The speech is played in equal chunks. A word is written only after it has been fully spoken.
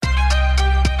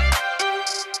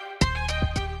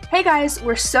Hey guys,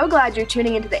 we're so glad you're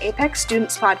tuning into the Apex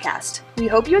Students Podcast. We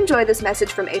hope you enjoy this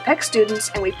message from Apex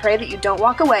students, and we pray that you don't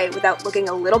walk away without looking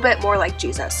a little bit more like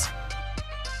Jesus.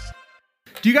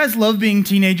 Do you guys love being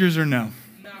teenagers or no?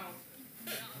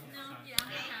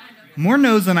 More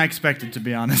no's than I expected, to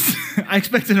be honest. I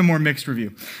expected a more mixed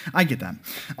review. I get that.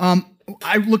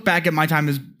 I look back at my time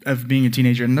of being a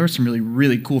teenager, and there were some really,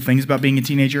 really cool things about being a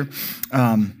teenager.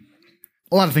 A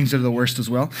lot of things that are the worst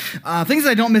as well. Things that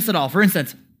I don't miss at all. For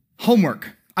instance,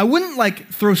 homework. I wouldn't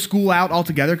throw school out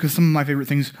altogether because some of my favorite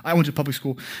things, I went to public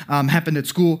school, happened at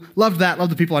school. Loved that,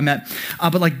 loved the people I met.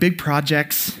 But big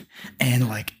projects and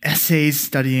essays,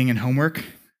 studying, and homework,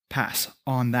 pass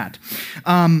on that.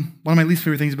 One of my least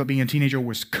favorite things about being a teenager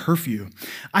was curfew.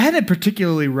 I had a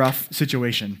particularly rough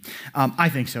situation. I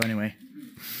think so anyway.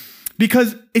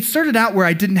 Because it started out where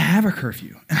I didn't have a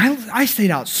curfew. And I stayed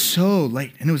out so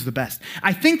late, and it was the best.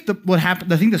 I think what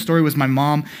happened, I think the story was my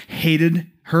mom hated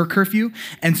her curfew.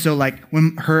 And so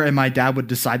when her and my dad would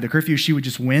decide the curfew, she would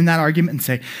just win that argument and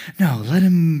say, no, let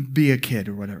him be a kid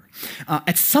or whatever.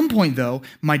 At some point, though,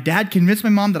 my dad convinced my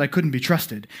mom that I couldn't be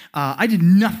trusted. I did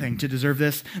nothing to deserve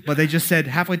this, but they just said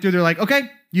halfway through, they're like, okay,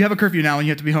 you have a curfew now and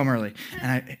you have to be home early.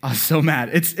 And I was so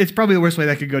mad. It's probably the worst way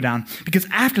that could go down, because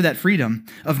after that freedom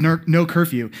of no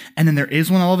curfew, and then there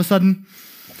is one all of a sudden,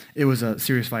 it was a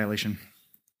serious violation.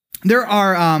 There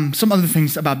are some other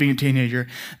things about being a teenager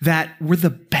that were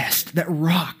the best, that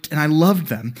rocked, and I loved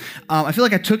them. I feel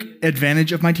like I took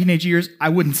advantage of my teenage years. I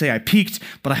wouldn't say I peaked,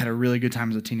 but I had a really good time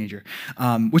as a teenager,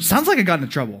 which sounds like I got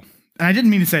into trouble. And I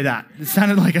didn't mean to say that. It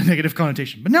sounded like a negative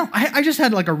connotation. But no, I just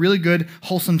had a really good,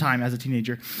 wholesome time as a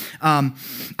teenager. Some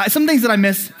things that I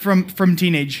miss from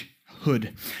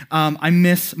teenagehood. I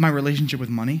miss my relationship with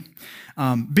money.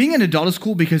 Being an adult is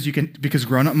cool because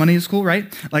grown-up money is cool,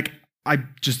 right? I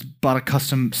just bought a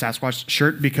custom Sasquatch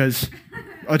shirt because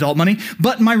adult money.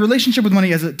 But my relationship with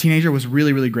money as a teenager was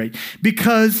really, really great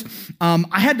because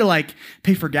I had to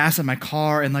pay for gas in my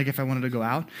car and if I wanted to go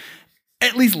out,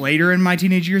 at least later in my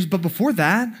teenage years. But before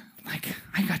that,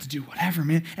 I got to do whatever,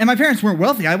 man. And my parents weren't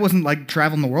wealthy. I wasn't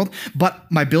traveling the world,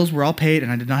 but my bills were all paid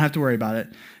and I did not have to worry about it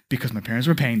because my parents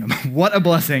were paying them. What a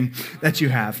blessing that you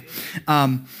have.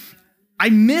 I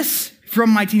miss from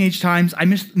my teenage times, I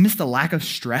miss the lack of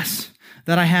stress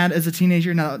that I had as a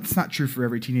teenager. Now, it's not true for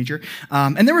every teenager.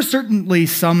 And there were certainly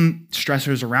some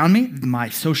stressors around me. My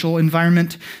social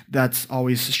environment, that's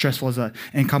always stressful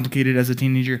and complicated as a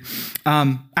teenager.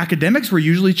 Academics were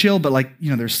usually chill, but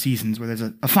there's seasons where there's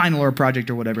a final or a project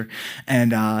or whatever.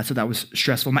 And so that was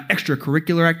stressful. My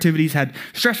extracurricular activities had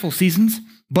stressful seasons,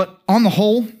 but on the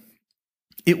whole,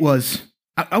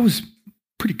 I was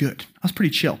pretty good. I was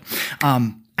pretty chill.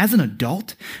 As an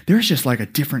adult, there's just a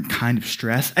different kind of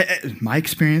stress, my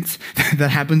experience,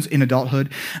 that happens in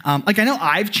adulthood. I know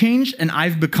I've changed and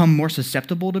I've become more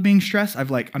susceptible to being stressed.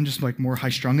 I'm just more high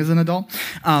strung as an adult.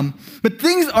 But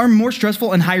things are more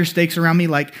stressful and higher stakes around me.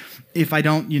 If I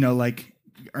don't,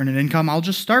 earn an income, I'll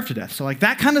just starve to death. So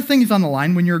that kind of thing is on the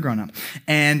line when you're a grown up,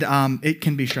 and it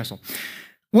can be stressful.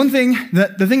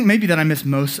 The thing maybe that I miss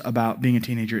most about being a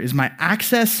teenager is my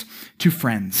access to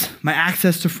friends.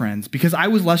 Because I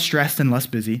was less stressed and less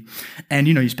busy. And,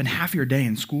 you spend half your day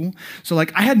in school. So,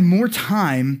 I had more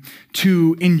time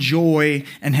to enjoy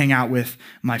and hang out with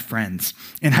my friends.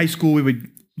 In high school, we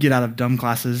would get out of dumb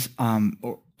classes,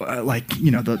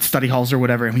 the study halls or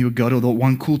whatever, and we would go to the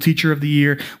one cool teacher of the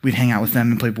year. We'd hang out with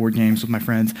them and play board games with my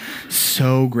friends.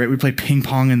 So great. We'd play ping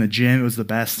pong in the gym. It was the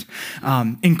best.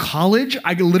 In college,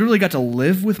 I literally got to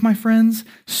live with my friends.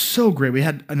 So great. We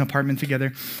had an apartment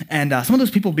together, and some of those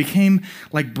people became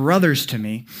like brothers to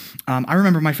me. I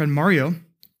remember my friend Mario,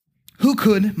 who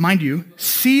could, mind you,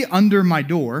 see under my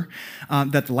door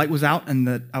that the light was out and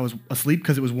that I was asleep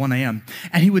because it was 1 a.m.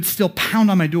 And he would still pound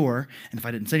on my door, and if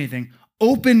I didn't say anything,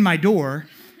 open my door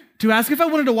to ask if I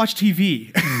wanted to watch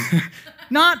TV.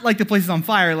 Not the place is on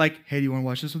fire, hey, do you want to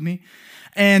watch this with me?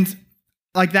 And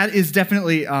that is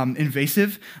definitely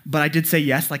invasive, but I did say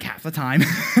yes half the time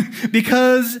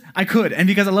because I could and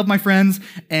because I love my friends,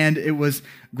 and it was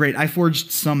great. I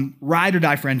forged some ride or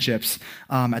die friendships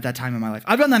at that time in my life.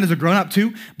 I've done that as a grown up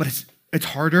too, but it's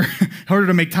harder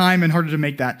to make time and harder to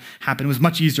make that happen. It was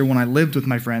much easier when I lived with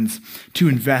my friends to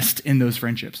invest in those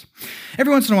friendships.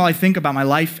 Every once in a while, I think about my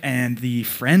life and the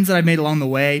friends that I've made along the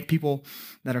way, people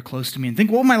that are close to me, and think,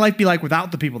 what would my life be like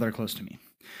without the people that are close to me?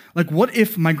 What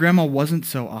if my grandma wasn't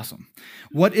so awesome?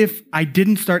 What if I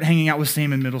didn't start hanging out with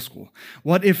Sam in middle school?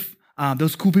 What if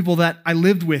those cool people that I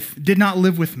lived with did not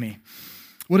live with me?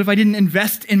 What if I didn't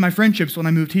invest in my friendships when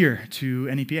I moved here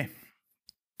to NEPA?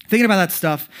 Thinking about that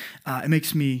stuff, it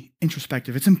makes me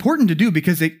introspective. It's important to do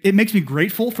because it makes me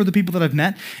grateful for the people that I've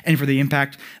met and for the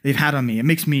impact they've had on me.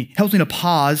 Helps me to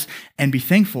pause and be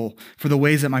thankful for the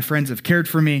ways that my friends have cared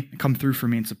for me, come through for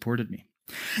me, and supported me.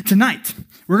 Tonight,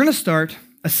 we're going to start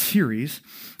a series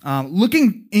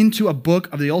looking into a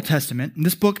book of the Old Testament. And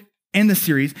this book and the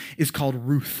series is called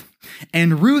Ruth.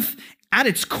 And Ruth, at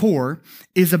its core,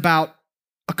 is about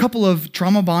a couple of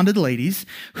trauma-bonded ladies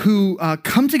who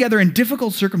come together in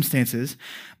difficult circumstances,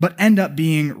 but end up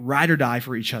being ride or die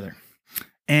for each other.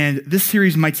 And this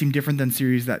series might seem different than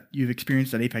series that you've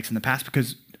experienced at Apex in the past,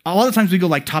 because a lot of times we go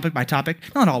like topic by topic,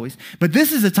 not always, but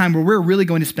this is a time where we're really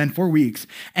going to spend 4 weeks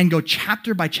and go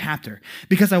chapter by chapter,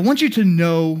 because I want you to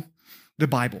know the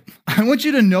Bible. I want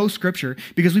you to know Scripture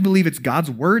because we believe it's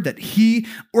God's word that he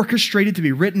orchestrated to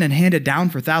be written and handed down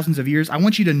for thousands of years. I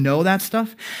want you to know that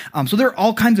stuff. So there are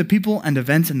all kinds of people and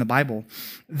events in the Bible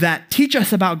that teach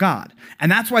us about God.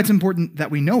 And that's why it's important that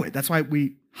we know it. That's why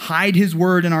we hide his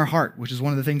word in our heart, which is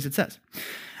one of the things it says.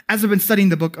 As I've been studying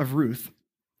the book of Ruth,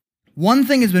 one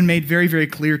thing has been made very, very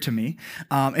clear to me.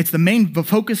 It's the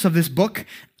focus of this book.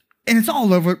 And it's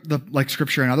all over the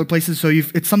Scripture and other places, so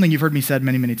it's something you've heard me said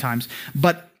many, many times.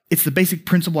 But it's the basic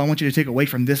principle I want you to take away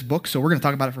from this book, so we're going to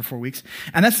talk about it for 4 weeks.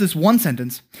 And that's this one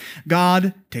sentence: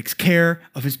 God takes care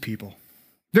of his people.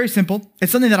 Very simple.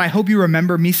 It's something that I hope you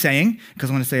remember me saying,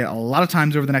 because I'm going to say it a lot of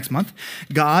times over the next month.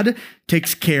 God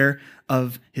takes care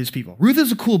of his people. Ruth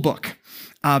is a cool book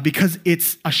because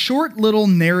it's a short little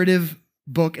narrative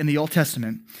book in the Old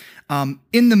Testament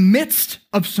in the midst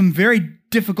of some very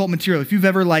difficult material. If you've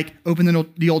ever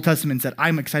opened the Old Testament and said,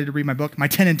 I'm excited to read my book, my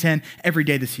 10 and 10 every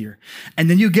day this year. And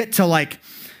then you get to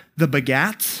the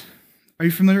begats. Are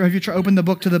you familiar? Have you opened the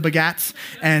book to the begats?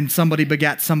 And somebody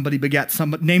begat somebody,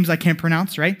 names I can't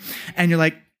pronounce, right? And you're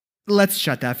like, let's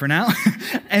shut that for now.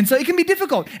 And so it can be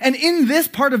difficult. And in this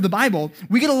part of the Bible,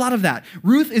 we get a lot of that.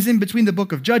 Ruth is in between the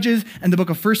book of Judges and the book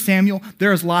of 1 Samuel.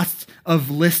 There's lots of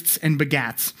lists and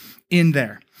begats in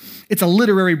there. It's a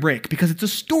literary break because it's a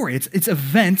story. It's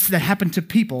events that happen to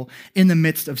people in the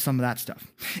midst of some of that stuff.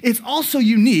 It's also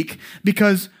unique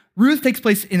because Ruth takes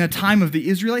place in a time of the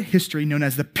Israelite history known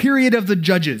as the period of the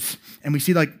Judges. And we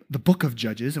see the book of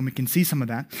Judges, and we can see some of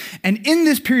that. And in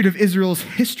this period of Israel's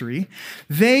history,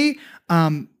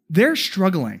 they're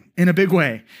struggling in a big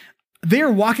way. They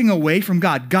are walking away from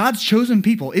God. God's chosen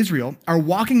people, Israel, are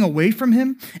walking away from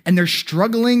him, and they're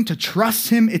struggling to trust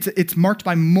him. It's marked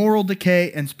by moral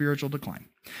decay and spiritual decline.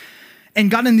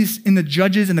 And God in the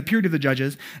Judges, in the period of the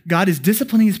Judges, God is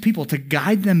disciplining his people to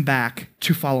guide them back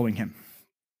to following him.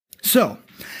 So,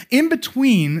 in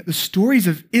between the stories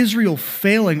of Israel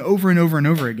failing over and over and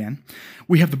over again,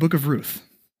 we have the book of Ruth,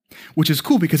 which is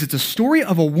cool because it's a story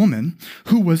of a woman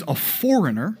who was a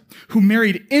foreigner, who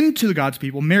married into God's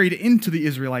people, married into the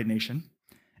Israelite nation,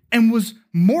 and was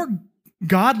more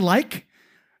God-like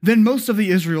than most of the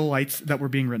Israelites that were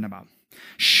being written about.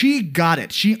 She got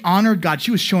it. She honored God.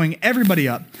 She was showing everybody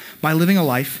up by living a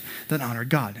life that honored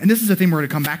God. And this is a thing we're going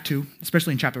to come back to,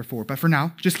 especially in chapter 4. But for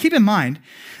now, just keep in mind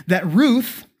that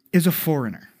Ruth is a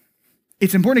foreigner.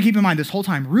 It's important to keep in mind this whole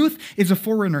time. Ruth is a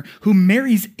foreigner who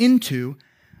marries into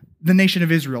the nation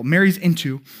of Israel, marries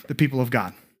into the people of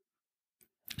God.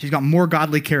 She's got more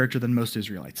godly character than most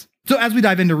Israelites. So as we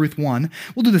dive into Ruth 1,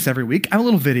 we'll do this every week. I have a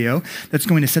little video that's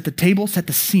going to set the table, set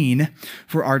the scene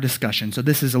for our discussion. So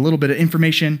this is a little bit of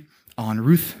information on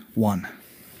Ruth 1.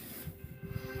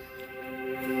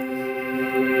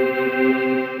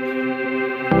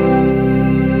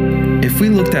 If we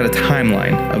looked at a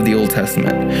timeline of the Old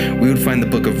Testament, we would find the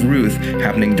book of Ruth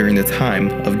happening during the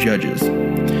time of Judges,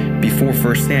 before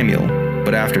 1 Samuel,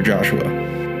 but after Joshua.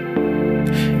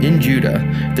 In Judah,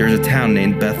 there's a town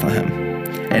named Bethlehem,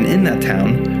 and in that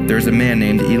town, there's a man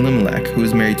named Elimelech who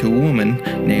was married to a woman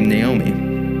named Naomi.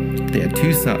 They had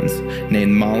 2 sons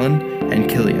named Mahlon and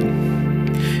Chilion.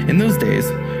 In those days,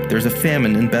 there was a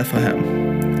famine in Bethlehem,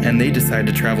 and they decided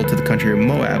to travel to the country of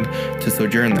Moab to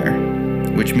sojourn there,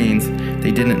 which means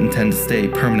they didn't intend to stay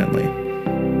permanently.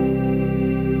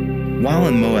 While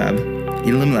in Moab,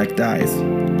 Elimelech dies,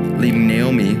 leaving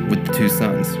Naomi with the 2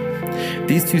 sons.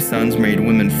 These 2 sons married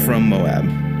women from Moab.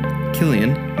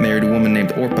 Chilion married a woman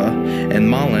named Orpah, and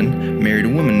Mahlon married a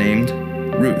woman named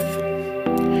Ruth.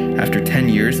 After 10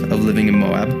 years of living in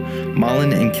Moab,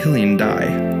 Mahlon and Chilion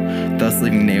die, thus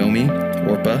leaving Naomi,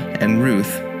 Orpah, and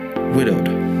Ruth widowed.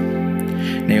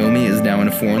 Naomi is now in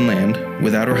a foreign land,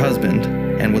 without her husband,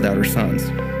 and without her sons.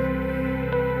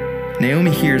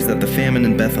 Naomi hears that the famine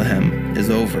in Bethlehem is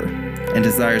over, and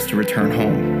desires to return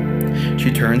home.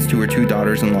 She turns to her 2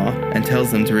 daughters-in-law and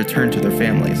tells them to return to their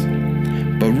families.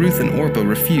 But Ruth and Orpah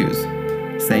refuse,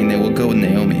 saying they will go with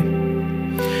Naomi.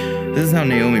 This is how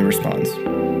Naomi responds.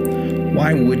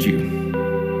 Why would you?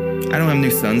 I don't have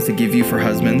new sons to give you for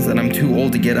husbands, and I'm too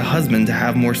old to get a husband to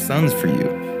have more sons for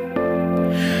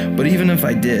you. But even if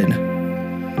I did,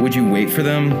 would you wait for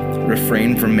them,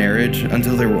 refrain from marriage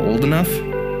until they were old enough?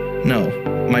 No,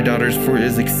 my daughters, for it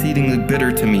is exceedingly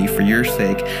bitter to me for your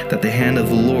sake that the hand of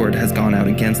the Lord has gone out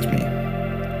against me.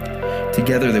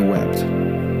 Together they wept.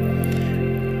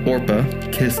 Orpah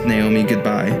kissed Naomi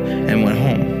goodbye and went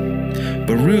home,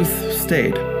 but Ruth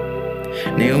stayed.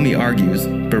 Naomi argues,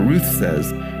 but Ruth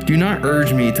says, do not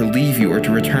urge me to leave you or to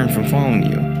return from following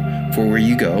you, for where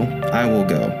you go, I will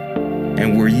go,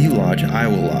 and where you lodge, I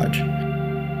will lodge.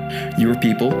 Your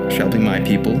people shall be my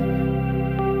people,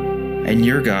 and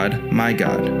your God, my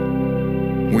God.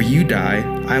 Where you die,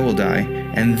 I will die,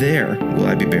 and there will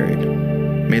I be buried.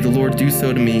 May the Lord do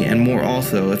so to me, and more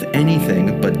also, if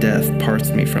anything but death parts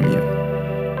me from you.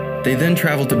 They then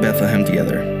traveled to Bethlehem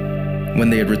together. When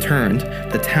they had returned,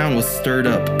 the town was stirred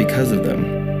up because of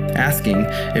them, asking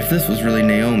if this was really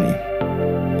Naomi.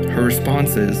 Her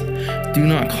response is, do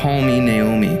not call me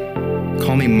Naomi,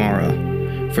 call me Mara,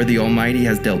 for the Almighty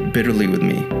has dealt bitterly with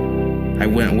me. I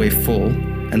went away full,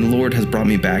 and the Lord has brought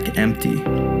me back empty.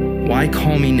 Why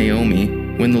call me Naomi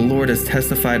when the Lord has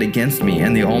testified against me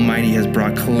and the Almighty has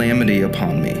brought calamity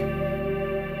upon me?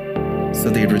 So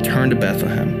they had returned to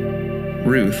Bethlehem,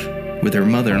 Ruth with her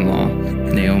mother-in-law,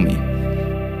 Naomi.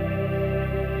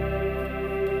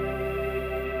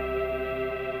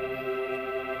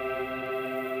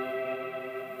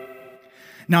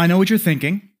 Now, I know what you're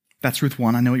thinking. That's Ruth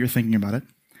 1. I know what you're thinking about it.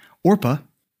 Orpah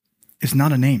is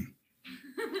not a name,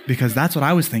 because that's what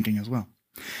I was thinking as well.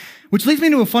 Which leads me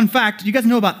to a fun fact. Do you guys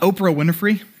know about Oprah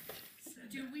Winfrey?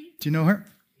 Do you know her?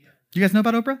 Yeah. Do you guys know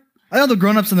about Oprah? I know the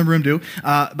grown-ups in the room do,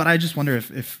 but I just wonder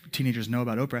if teenagers know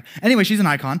about Oprah. Anyway, she's an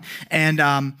icon, and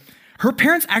her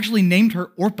parents actually named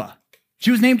her Orpah.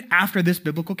 She was named after this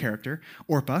biblical character,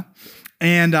 Orpah,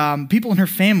 and people in her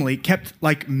family kept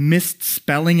like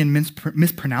misspelling and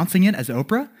mispronouncing it as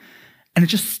Oprah, and it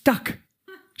just stuck.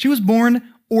 She was born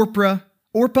Orpah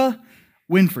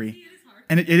Winfrey.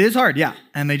 And it is hard, yeah.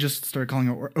 And they just started calling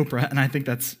her Oprah, and I think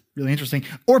that's really interesting.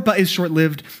 Orpah is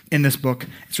short-lived in this book.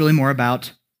 It's really more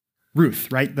about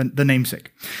Ruth, right? The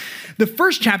namesake. The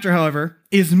first chapter, however,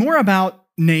 is more about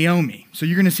Naomi. So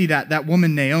you're going to see that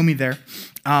woman Naomi there.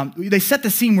 They set the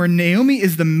scene where Naomi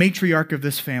is the matriarch of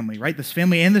this family, right? This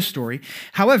family and this story.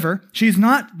 However, she's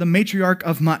not the matriarch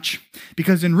of much,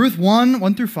 because in Ruth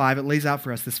 1 through 5, it lays out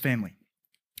for us this family.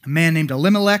 A man named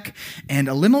Elimelech, and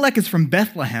Elimelech is from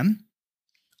Bethlehem,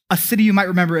 a city you might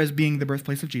remember as being the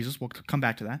birthplace of Jesus. We'll come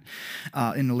back to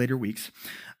that in the later weeks.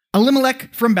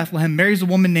 Elimelech from Bethlehem marries a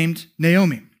woman named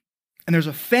Naomi. And there's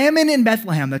a famine in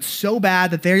Bethlehem that's so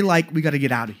bad that they're like, we got to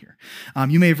get out of here.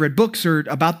 You may have read books or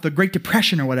about the Great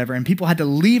Depression or whatever, and people had to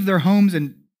leave their homes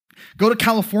and go to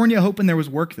California hoping there was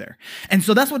work there. And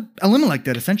so that's what Elimelech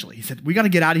did, essentially. He said, we got to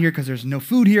get out of here because there's no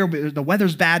food here. The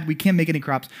weather's bad. We can't make any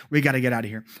crops. We got to get out of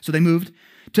here. So they moved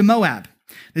to Moab.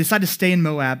 They decided to stay in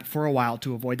Moab for a while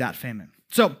to avoid that famine.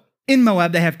 So in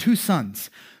Moab, they have two sons,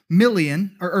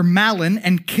 Mahlon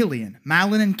and Chilion.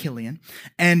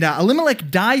 And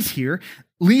Elimelech dies here,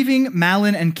 leaving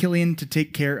Mahlon and Chilion to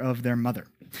take care of their mother,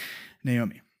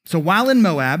 Naomi. So while in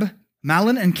Moab,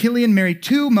 Mahlon and Chilion marry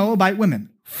two Moabite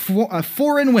women,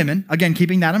 foreign women, again,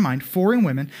 keeping that in mind, foreign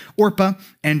women, Orpah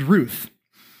and Ruth,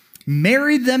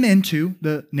 married them into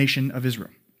the nation of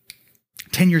Israel.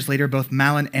 10 years later, both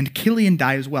Mahlon and Chilion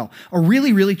die as well. A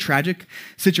really, really tragic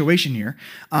situation here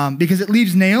because it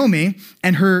leaves Naomi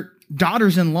and her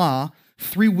daughters-in-law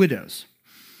 3 widows.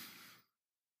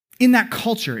 In that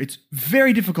culture, it's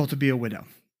very difficult to be a widow.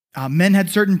 Men had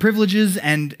certain privileges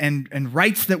and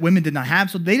rights that women did not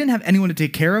have, so they didn't have anyone to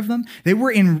take care of them. They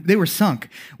were sunk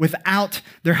without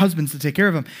their husbands to take care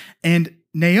of them. And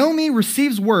Naomi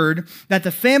receives word that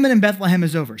the famine in Bethlehem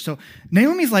is over. So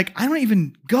Naomi's like, I don't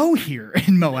even go here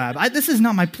in Moab. This is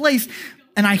not my place.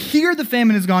 And I hear the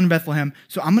famine is gone in Bethlehem,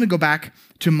 so I'm going to go back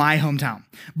to my hometown.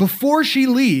 Before she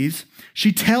leaves,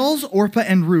 she tells Orpah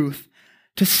and Ruth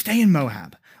to stay in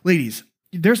Moab. Ladies,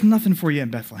 there's nothing for you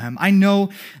in Bethlehem. I know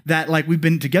that we've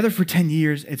been together for 10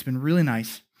 years. It's been really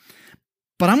nice.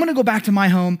 But I'm going to go back to my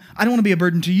home. I don't want to be a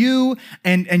burden to you.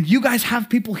 And you guys have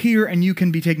people here and you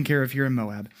can be taken care of here in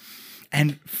Moab.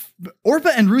 And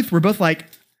Orpah and Ruth were both like,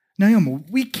 Naomi,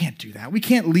 we can't do that. We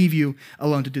can't leave you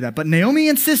alone to do that. But Naomi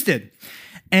insisted.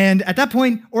 And at that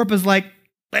point, Orpah's like,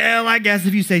 well, I guess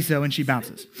if you say so. And she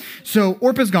bounces. So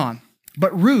Orpah's gone.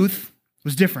 But Ruth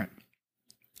was different.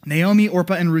 Naomi,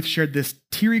 Orpah, and Ruth shared this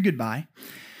teary goodbye.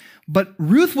 But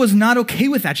Ruth was not okay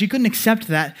with that. She couldn't accept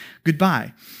that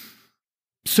goodbye.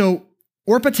 So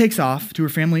Orpah takes off to her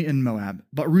family in Moab,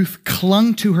 but Ruth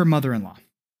clung to her mother-in-law,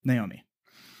 Naomi.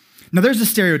 Now, there's a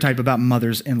stereotype about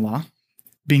mothers-in-law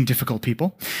being difficult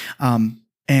people,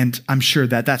 and I'm sure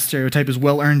that stereotype is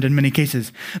well-earned in many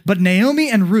cases. But Naomi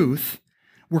and Ruth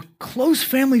were close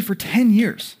family for 10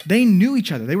 years. They knew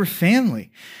each other. They were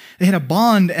family. They had a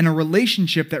bond and a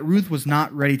relationship that Ruth was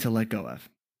not ready to let go of.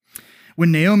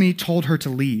 When Naomi told her to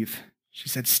leave, she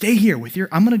said, stay here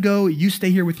I'm going to go, you stay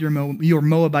here with your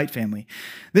Moabite family.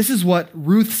 This is what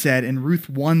Ruth said in Ruth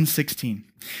 1:16.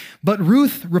 But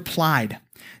Ruth replied,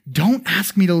 don't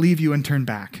ask me to leave you and turn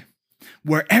back.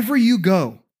 Wherever you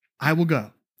go, I will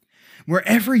go.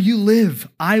 Wherever you live,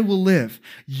 I will live.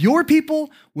 Your people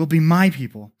will be my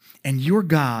people, and your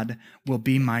God will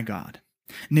be my God.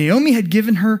 Naomi had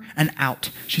given her an out.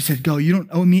 She said, go, you don't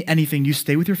owe me anything. You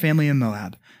stay with your family in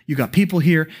Moab. You got people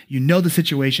here. You know the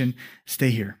situation.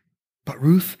 Stay here. But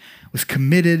Ruth was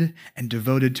committed and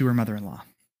devoted to her mother-in-law.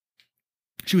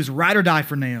 She was ride or die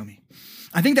for Naomi.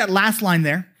 I think that last line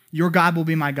there, your God will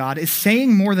be my God, is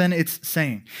saying more than it's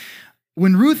saying.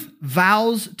 When Ruth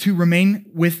vows to remain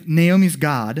with Naomi's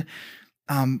God,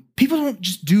 people don't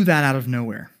just do that out of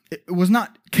nowhere. It was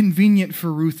not convenient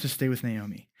for Ruth to stay with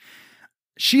Naomi.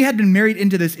 She had been married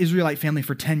into this Israelite family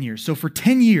for 10 years. So for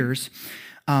 10 years,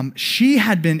 she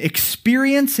had been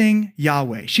experiencing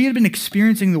Yahweh. She had been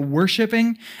experiencing the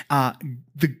worshiping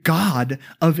the God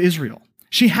of Israel.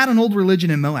 She had an old religion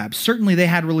in Moab. Certainly they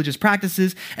had religious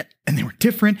practices, and they were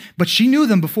different, but she knew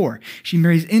them before. She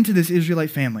marries into this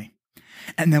Israelite family.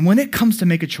 And then when it comes to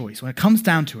make a choice, when it comes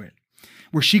down to it,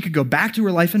 where she could go back to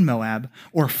her life in Moab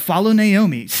or follow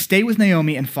Naomi, stay with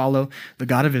Naomi and follow the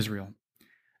God of Israel,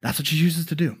 that's what she chooses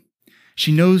to do.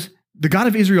 She knows the God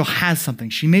of Israel has something.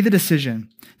 She made the decision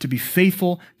to be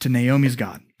faithful to Naomi's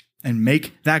God and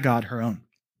make that God her own.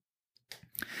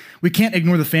 We can't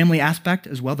ignore the family aspect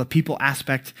as well, the people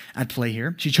aspect at play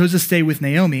here. She chose to stay with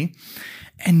Naomi,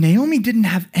 and Naomi didn't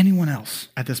have anyone else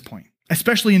at this point,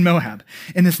 especially in Moab.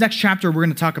 In this next chapter, we're going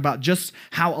to talk about just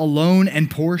how alone and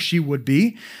poor she would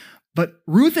be. But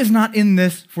Ruth is not in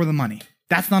this for the money.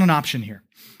 That's not an option here.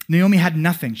 Naomi had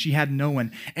nothing. She had no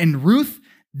one. And Ruth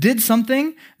did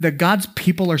something that God's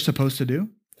people are supposed to do.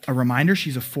 A reminder,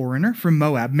 she's a foreigner from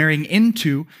Moab, marrying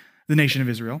into the nation of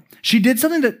Israel. She did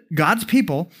something that God's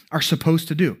people are supposed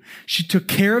to do. She took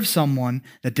care of someone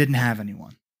that didn't have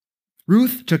anyone.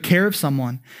 Ruth took care of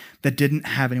someone that didn't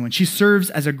have anyone. She serves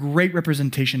as a great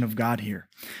representation of God here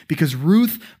because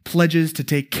Ruth pledges to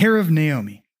take care of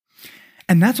Naomi.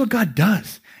 And that's what God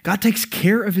does. God takes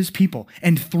care of his people.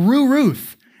 And through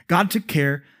Ruth, God took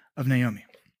care of Naomi.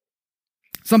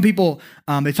 Some people,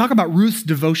 they talk about Ruth's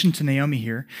devotion to Naomi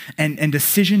here and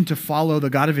decision to follow the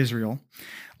God of Israel,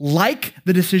 like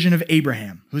the decision of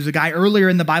Abraham, who's a guy earlier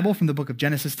in the Bible from the book of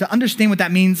Genesis. To understand what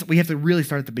that means, we have to really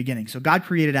start at the beginning. So God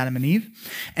created Adam and Eve,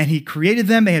 and he created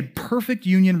them. They had perfect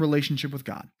union relationship with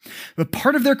God. But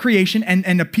part of their creation,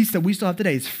 and a piece that we still have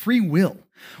today, is free will.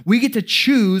 We get to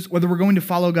choose whether we're going to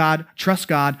follow God, trust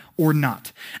God, or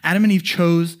not. Adam and Eve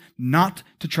chose not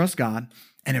to trust God,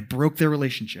 and it broke their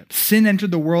relationship. Sin entered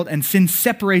the world, and sin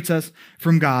separates us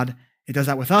from God. It does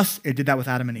that with us. It did that with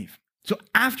Adam and Eve. So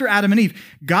after Adam and Eve,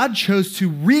 God chose to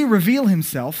re-reveal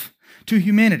himself to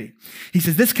humanity. He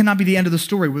says, this cannot be the end of the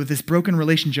story with this broken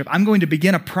relationship. I'm going to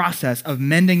begin a process of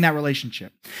mending that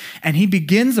relationship. And he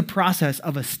begins a process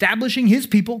of establishing his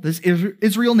people, this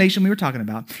Israel nation we were talking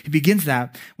about. He begins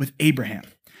that with Abraham.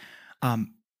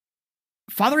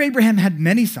 Father Abraham had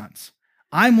many sons.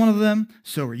 I'm one of them,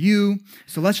 so are you.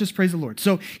 So let's just praise the Lord.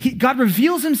 So God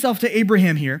reveals himself to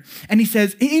Abraham here, and he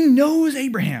says, he knows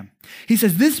Abraham. He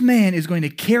says, this man is going to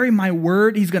carry my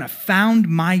word. He's going to found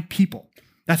my people.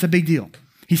 That's a big deal.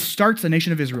 He starts the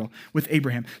nation of Israel with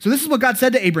Abraham. So this is what God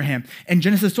said to Abraham in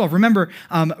Genesis 12. Remember,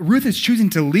 Ruth is choosing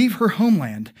to leave her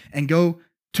homeland and go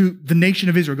to the nation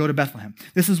of Israel, go to Bethlehem.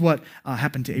 This is what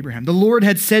happened to Abraham. The Lord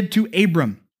had said to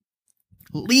Abram,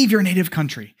 leave your native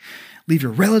country. Leave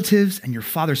your relatives and your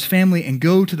father's family and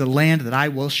go to the land that I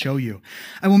will show you.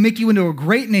 I will make you into a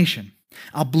great nation.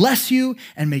 I'll bless you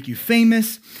and make you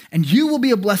famous, and you will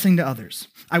be a blessing to others.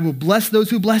 I will bless those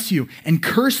who bless you and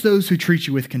curse those who treat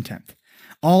you with contempt.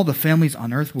 All the families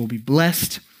on earth will be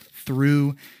blessed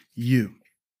through you.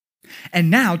 And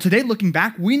now, today, looking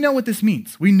back, we know what this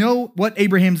means. We know what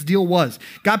Abraham's deal was.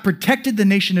 God protected the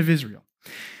nation of Israel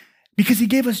because he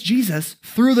gave us Jesus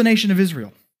through the nation of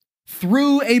Israel.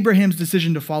 through Abraham's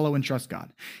decision to follow and trust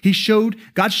God.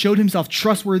 God showed himself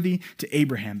trustworthy to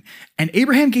Abraham. And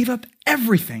Abraham gave up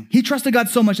everything. He trusted God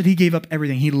so much that he gave up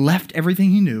everything. He left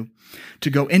everything he knew to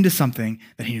go into something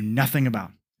that he knew nothing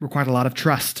about. Required a lot of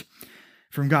trust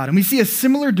from God. And we see a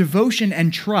similar devotion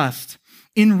and trust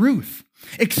in Ruth,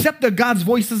 except that God's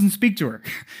voice doesn't speak to her.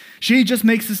 She just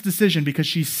makes this decision because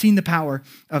she's seen the power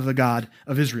of the God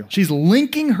of Israel. She's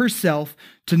linking herself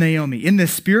to Naomi. In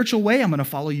this spiritual way, I'm going to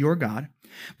follow your God,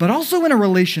 but also in a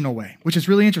relational way, which is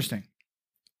really interesting.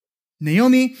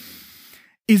 Naomi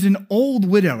is an old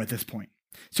widow at this point.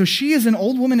 So she is an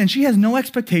old woman and she has no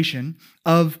expectation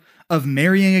of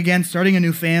marrying again, starting a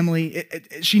new family.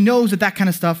 She knows that kind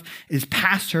of stuff is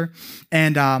past her.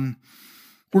 And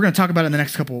we're going to talk about it in the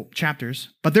next couple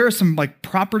chapters. But there are some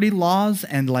property laws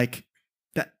and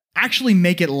that actually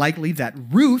make it likely that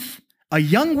Ruth, a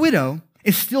young widow,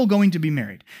 is still going to be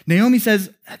married. Naomi says,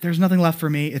 there's nothing left for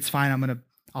me. It's fine.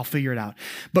 I'll figure it out.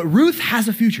 But Ruth has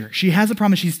a future. She has a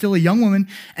promise. She's still a young woman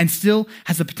and still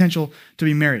has the potential to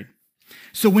be married.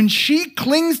 So when she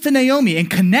clings to Naomi and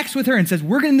connects with her and says,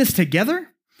 we're in this together,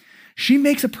 she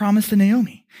makes a promise to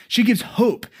Naomi. She gives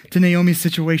hope to Naomi's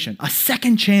situation, a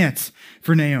second chance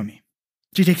for Naomi.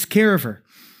 She takes care of her.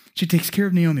 She takes care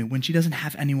of Naomi when she doesn't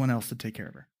have anyone else to take care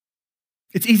of her.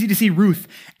 It's easy to see Ruth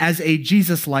as a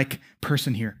Jesus-like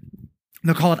person here.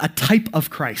 They'll call it a type of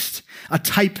Christ, a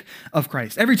type of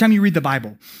Christ. Every time you read the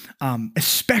Bible,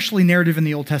 especially narrative in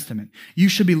the Old Testament, you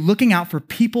should be looking out for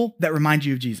people that remind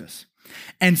you of Jesus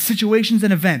and situations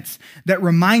and events that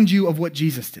remind you of what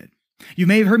Jesus did. You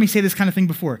may have heard me say this kind of thing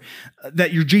before,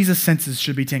 that your Jesus senses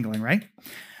should be tingling, right?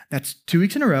 That's 2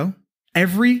 weeks in a row.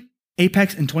 Every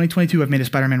Apex in 2022, I've made a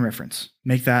Spider-Man reference.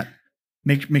 Make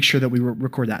sure that we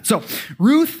record that. So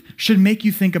Ruth should make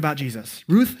you think about Jesus.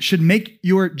 Ruth should make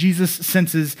your Jesus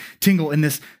senses tingle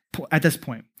at this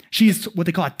point. She is what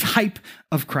they call a type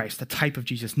of Christ, a type of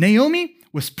Jesus. Naomi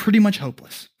was pretty much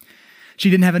hopeless. She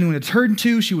didn't have anyone to turn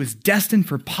to. She was destined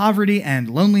for poverty and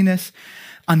loneliness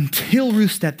until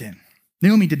Ruth stepped in.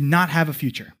 Naomi did not have a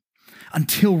future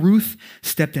until Ruth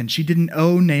stepped in. She didn't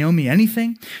owe Naomi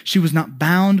anything. She was not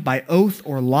bound by oath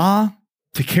or law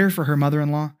to care for her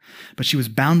mother-in-law, but she was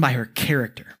bound by her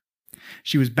character.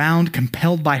 She was bound,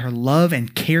 compelled by her love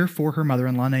and care for her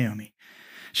mother-in-law, Naomi.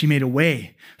 She made a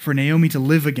way for Naomi to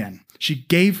live again. She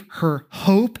gave her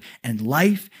hope and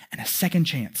life and a second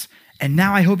chance. And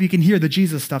now I hope you can hear the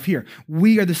Jesus stuff here.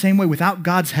 We are the same way. Without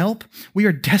God's help, we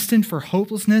are destined for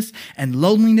hopelessness and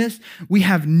loneliness. We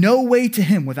have no way to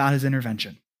him without his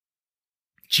intervention.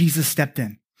 Jesus stepped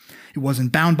in. He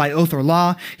wasn't bound by oath or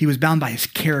law. He was bound by his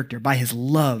character, by his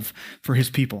love for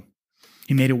his people.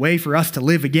 He made a way for us to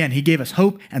live again. He gave us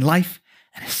hope and life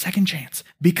and a second chance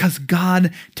because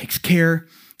God takes care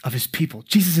of his people.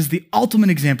 Jesus is the ultimate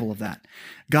example of that.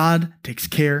 God takes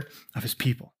care of his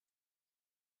people.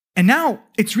 And now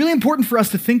it's really important for us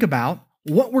to think about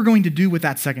what we're going to do with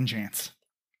that second chance.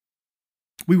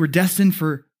 We were destined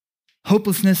for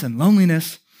hopelessness and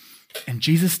loneliness, and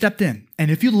Jesus stepped in. And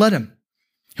if you let him,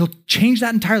 he'll change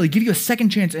that entirely, give you a second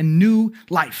chance and new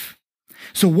life.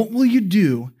 So what will you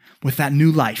do with that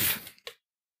new life?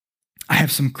 I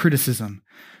have some criticism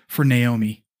for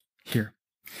Naomi here.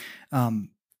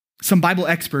 Some Bible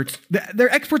experts,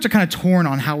 their experts are kind of torn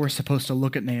on how we're supposed to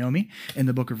look at Naomi in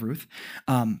the book of Ruth.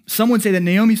 Some would say that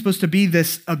Naomi's supposed to be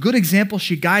a good example.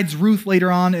 She guides Ruth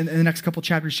later on in the next couple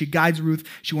chapters. She guides Ruth.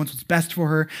 She wants what's best for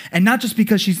her. And not just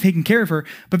because she's taking care of her,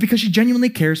 but because she genuinely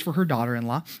cares for her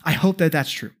daughter-in-law. I hope that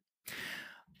that's true.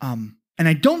 And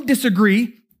I don't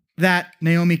disagree that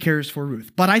Naomi cares for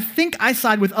Ruth. But I think I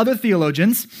side with other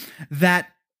theologians that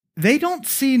they don't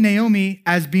see Naomi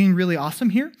as being really awesome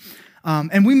here.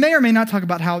 And we may or may not talk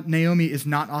about how Naomi is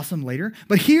not awesome later,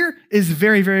 but here is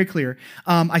very, very clear.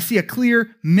 I see a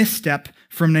clear misstep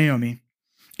from Naomi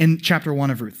in chapter 1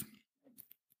 of Ruth.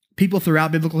 People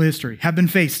throughout biblical history have been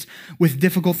faced with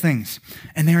difficult things,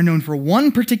 and they are known for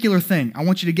one particular thing. I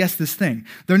want you to guess this thing.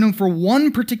 They're known for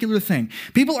one particular thing.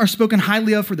 People are spoken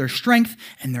highly of for their strength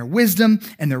and their wisdom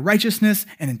and their righteousness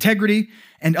and integrity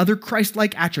and other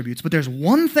Christ-like attributes, but there's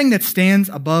one thing that stands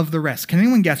above the rest. Can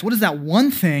anyone guess? What is that one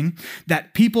thing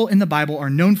that people in the Bible are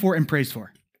known for and praised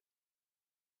for?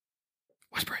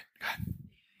 Whisper it. Go ahead.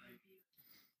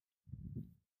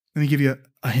 Let me give you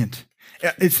a hint.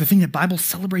 It's the thing that Bible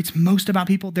celebrates most about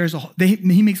people.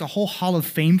 He makes a whole hall of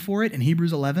fame for it in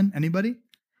Hebrews 11. Anybody?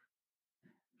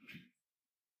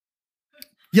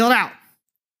 Yell it out.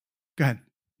 Go ahead.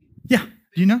 Yeah.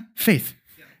 Do you know? Faith.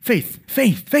 Faith.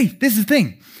 This is the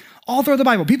thing. All throughout the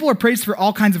Bible, people are praised for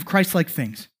all kinds of Christ-like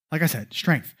things. Like I said,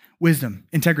 strength, wisdom,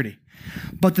 integrity.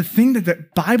 But the thing that the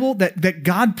Bible, that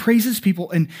God praises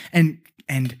people and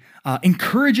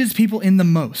encourages people in the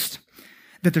most,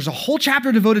 that there's a whole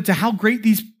chapter devoted to how great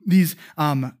these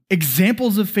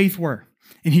examples of faith were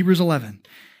in Hebrews 11,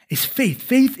 is faith.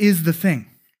 Faith is the thing.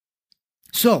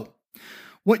 So,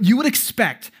 what you would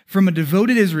expect from a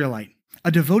devoted Israelite,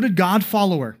 a devoted God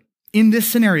follower in this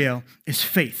scenario is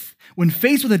faith. When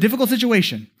faced with a difficult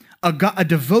situation, a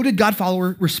devoted God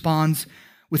follower responds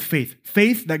with faith.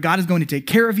 Faith that God is going to take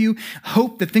care of you,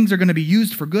 hope that things are going to be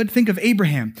used for good. Think of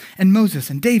Abraham and Moses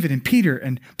and David and Peter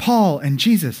and Paul and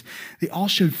Jesus. They all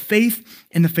showed faith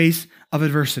in the face of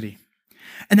adversity.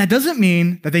 And that doesn't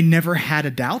mean that they never had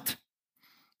a doubt.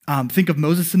 Think of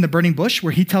Moses in the burning bush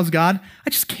where he tells God, I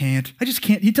just can't.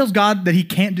 He tells God that he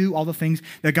can't do all the things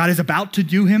that God is about to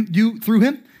do through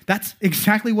him. That's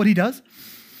exactly what he does.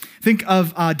 Think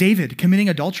of David committing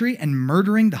adultery and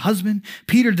murdering the husband,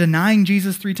 Peter denying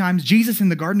Jesus 3 times, Jesus in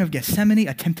the Garden of Gethsemane,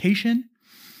 a temptation.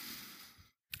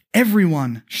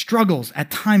 Everyone struggles at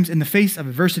times in the face of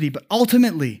adversity, but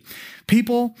ultimately,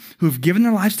 people who have given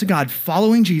their lives to God,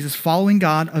 following Jesus, following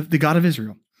God, the God of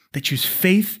Israel, they choose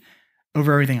faith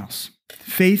over everything else.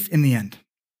 Faith in the end.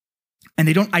 And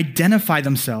they don't identify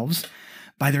themselves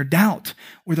by their doubt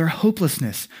or their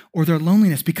hopelessness or their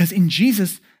loneliness, because in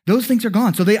Jesus, those things are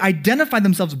gone. So they identify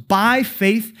themselves by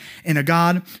faith in a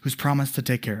God who's promised to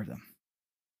take care of them.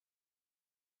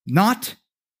 Not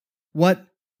what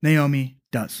Naomi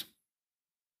does.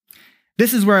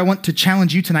 This is where I want to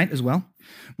challenge you tonight as well.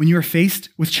 When you are faced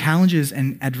with challenges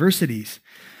and adversities,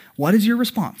 what is your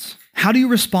response? How do you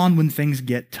respond when things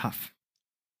get tough?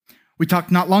 We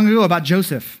talked not long ago about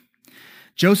Joseph.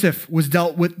 Joseph was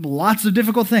dealt with lots of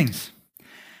difficult things,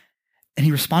 and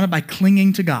he responded by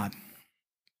clinging to God,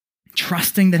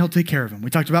 trusting that he'll take care of him.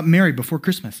 We talked about Mary before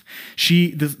Christmas.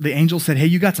 The angel said, hey,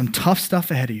 you got some tough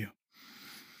stuff ahead of you.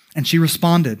 And she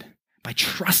responded by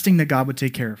trusting that God would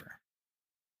take care of her.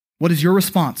 What is your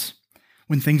response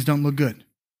when things don't look good?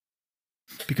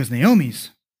 Because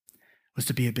Naomi's was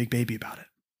to be a big baby about it.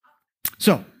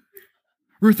 So,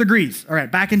 Ruth agrees. All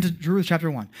right, back into Ruth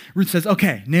chapter 1. Ruth says,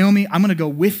 okay, Naomi, I'm going to go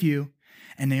with you.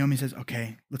 And Naomi says,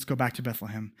 okay, let's go back to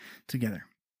Bethlehem together.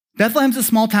 Bethlehem's a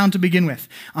small town to begin with.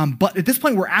 But at this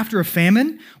point, we're after a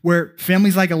famine where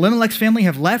families like Elimelech's family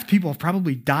have left. People have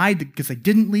probably died because they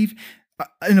didn't leave.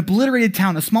 An obliterated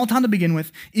town, a small town to begin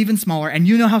with, even smaller. And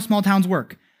you know how small towns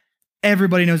work.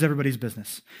 Everybody knows everybody's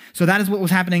business. So that is what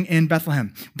was happening in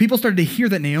Bethlehem. People started to hear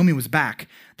that Naomi was back.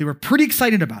 They were pretty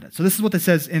excited about it. So this is what it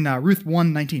says in Ruth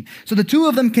 1:19. So the two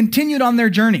of them continued on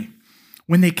their journey.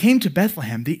 When they came to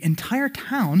Bethlehem, the entire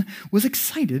town was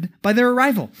excited by their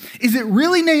arrival. Is it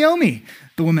really Naomi?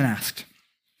 The woman asked.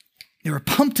 They were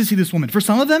pumped to see this woman. For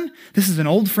some of them, this is an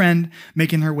old friend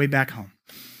making her way back home.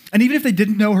 And even if they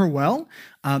didn't know her well,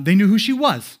 they knew who she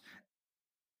was,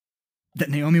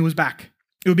 that Naomi was back.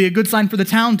 It would be a good sign for the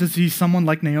town to see someone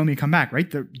like Naomi come back, right?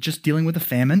 They're just dealing with a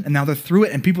famine, and now they're through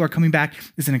it, and people are coming back.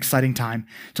 It's an exciting time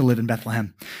to live in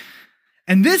Bethlehem.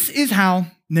 And this is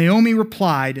how Naomi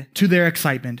replied to their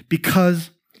excitement, because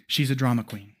she's a drama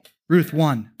queen. Ruth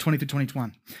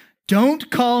 1:20-21. Don't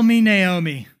call me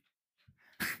Naomi.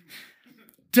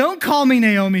 Don't call me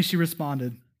Naomi, she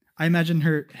responded. I imagine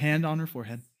her hand on her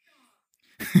forehead.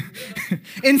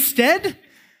 Instead,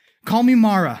 call me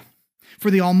Mara. For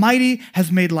the Almighty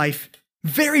has made life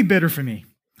very bitter for me.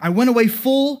 I went away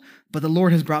full, but the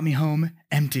Lord has brought me home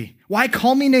empty. Why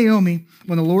call me Naomi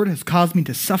when the Lord has caused me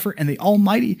to suffer and the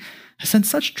Almighty has sent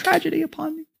such tragedy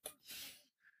upon me?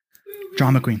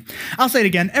 Drama queen. I'll say it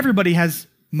again. Everybody has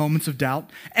moments of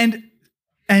doubt. And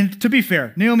to be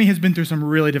fair, Naomi has been through some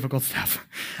really difficult stuff.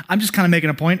 I'm just kind of making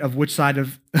a point of which side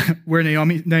of where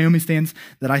Naomi stands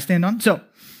that I stand on. So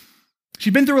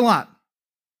she's been through a lot.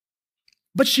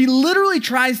 But she literally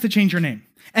tries to change her name.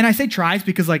 And I say tries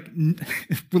because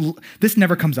this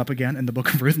never comes up again in the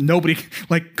book of Ruth. Nobody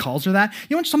calls her that.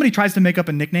 You know when somebody tries to make up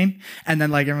a nickname and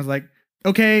then everyone's like,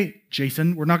 okay,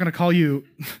 Jason, we're not going to call you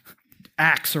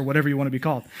Axe or whatever you want to be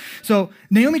called. So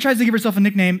Naomi tries to give herself a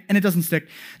nickname and it doesn't stick.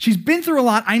 She's been through a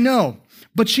lot, I know,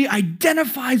 but she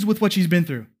identifies with what she's been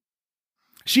through.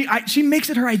 She makes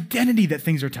it her identity that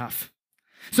things are tough.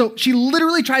 So she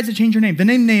literally tries to change her name. The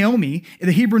name Naomi,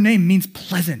 the Hebrew name, means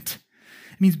pleasant.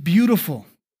 It means beautiful.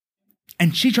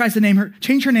 And she tries to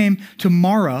change her name to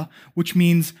Mara, which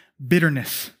means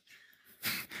bitterness.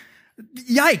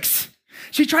 Yikes.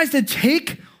 She tries to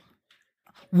take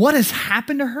what has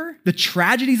happened to her, the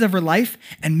tragedies of her life,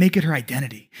 and make it her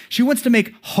identity. She wants to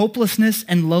make hopelessness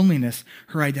and loneliness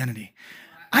her identity.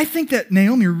 I think that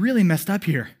Naomi really messed up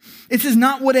here. This is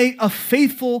not what a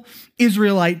faithful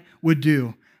Israelite would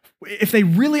do if they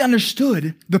really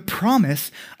understood the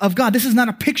promise of God. This is not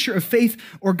a picture of faith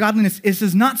or godliness. This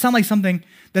does not sound like something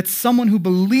that someone who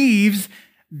believes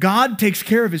God takes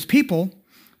care of his people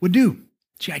would do.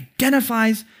 She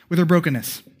identifies with her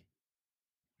brokenness.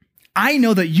 I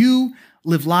know that you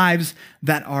live lives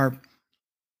that are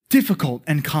difficult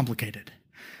and complicated.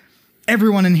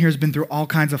 Everyone in here has been through all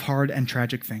kinds of hard and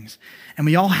tragic things. And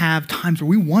we all have times where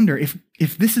we wonder if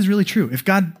this is really true, if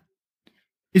God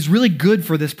is really good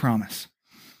for this promise.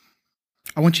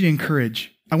 I want to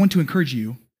encourage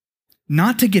you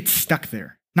not to get stuck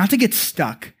there, not to get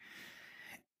stuck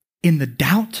in the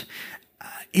doubt,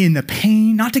 in the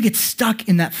pain, not to get stuck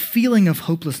in that feeling of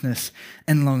hopelessness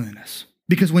and loneliness.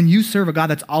 Because when you serve a God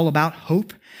that's all about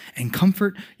hope and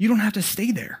comfort, you don't have to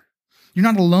stay there. You're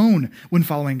not alone when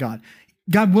following God.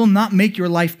 God will not make your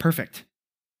life perfect.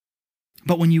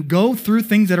 But when you go through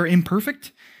things that are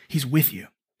imperfect, he's with you.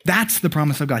 That's the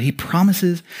promise of God. He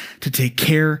promises to take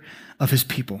care of his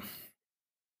people.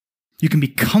 You can be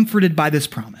comforted by this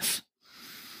promise,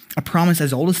 a promise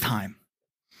as old as time,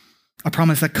 a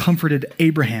promise that comforted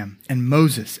Abraham and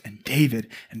Moses and David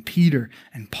and Peter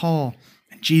and Paul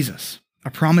and Jesus,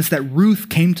 a promise that Ruth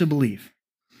came to believe.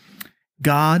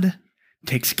 God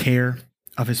takes care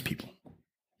of his people.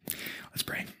 Let's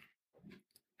pray.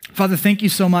 Father, thank you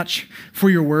so much for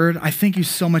your word. I thank you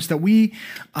so much that we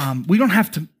don't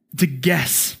have to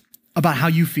guess about how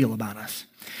you feel about us.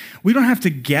 We don't have to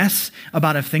guess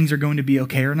about if things are going to be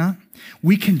okay or not.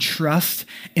 We can trust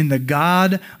in the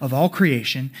God of all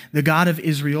creation, the God of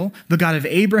Israel, the God of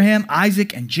Abraham,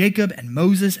 Isaac, and Jacob, and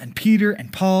Moses, and Peter,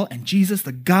 and Paul, and Jesus,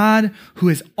 the God who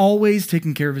has always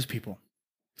taken care of his people.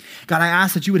 God, I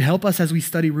ask that you would help us as we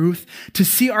study Ruth to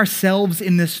see ourselves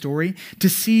in this story, to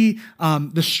see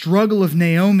the struggle of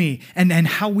Naomi and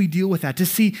how we deal with that, to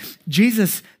see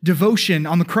Jesus' devotion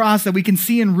on the cross that we can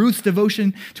see in Ruth's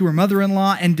devotion to her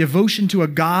mother-in-law and devotion to a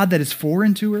God that is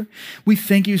foreign to her. We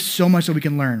thank you so much that we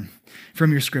can learn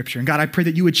from your scripture. And God, I pray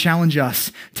that you would challenge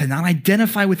us to not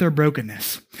identify with our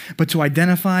brokenness, but to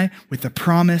identify with the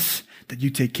promise that you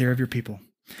take care of your people.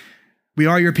 We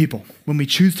are your people. When we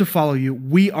choose to follow you,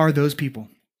 we are those people.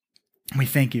 And we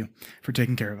thank you for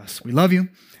taking care of us. We love you.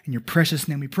 In your precious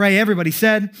name we pray. Everybody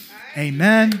said,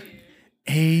 amen.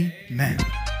 Amen.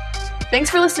 Thanks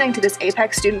for listening to this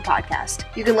Apex Student Podcast.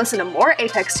 You can listen to more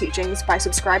Apex teachings by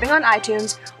subscribing on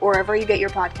iTunes or wherever you get your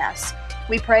podcasts.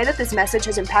 We pray that this message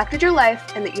has impacted your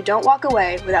life and that you don't walk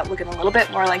away without looking a little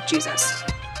bit more like Jesus.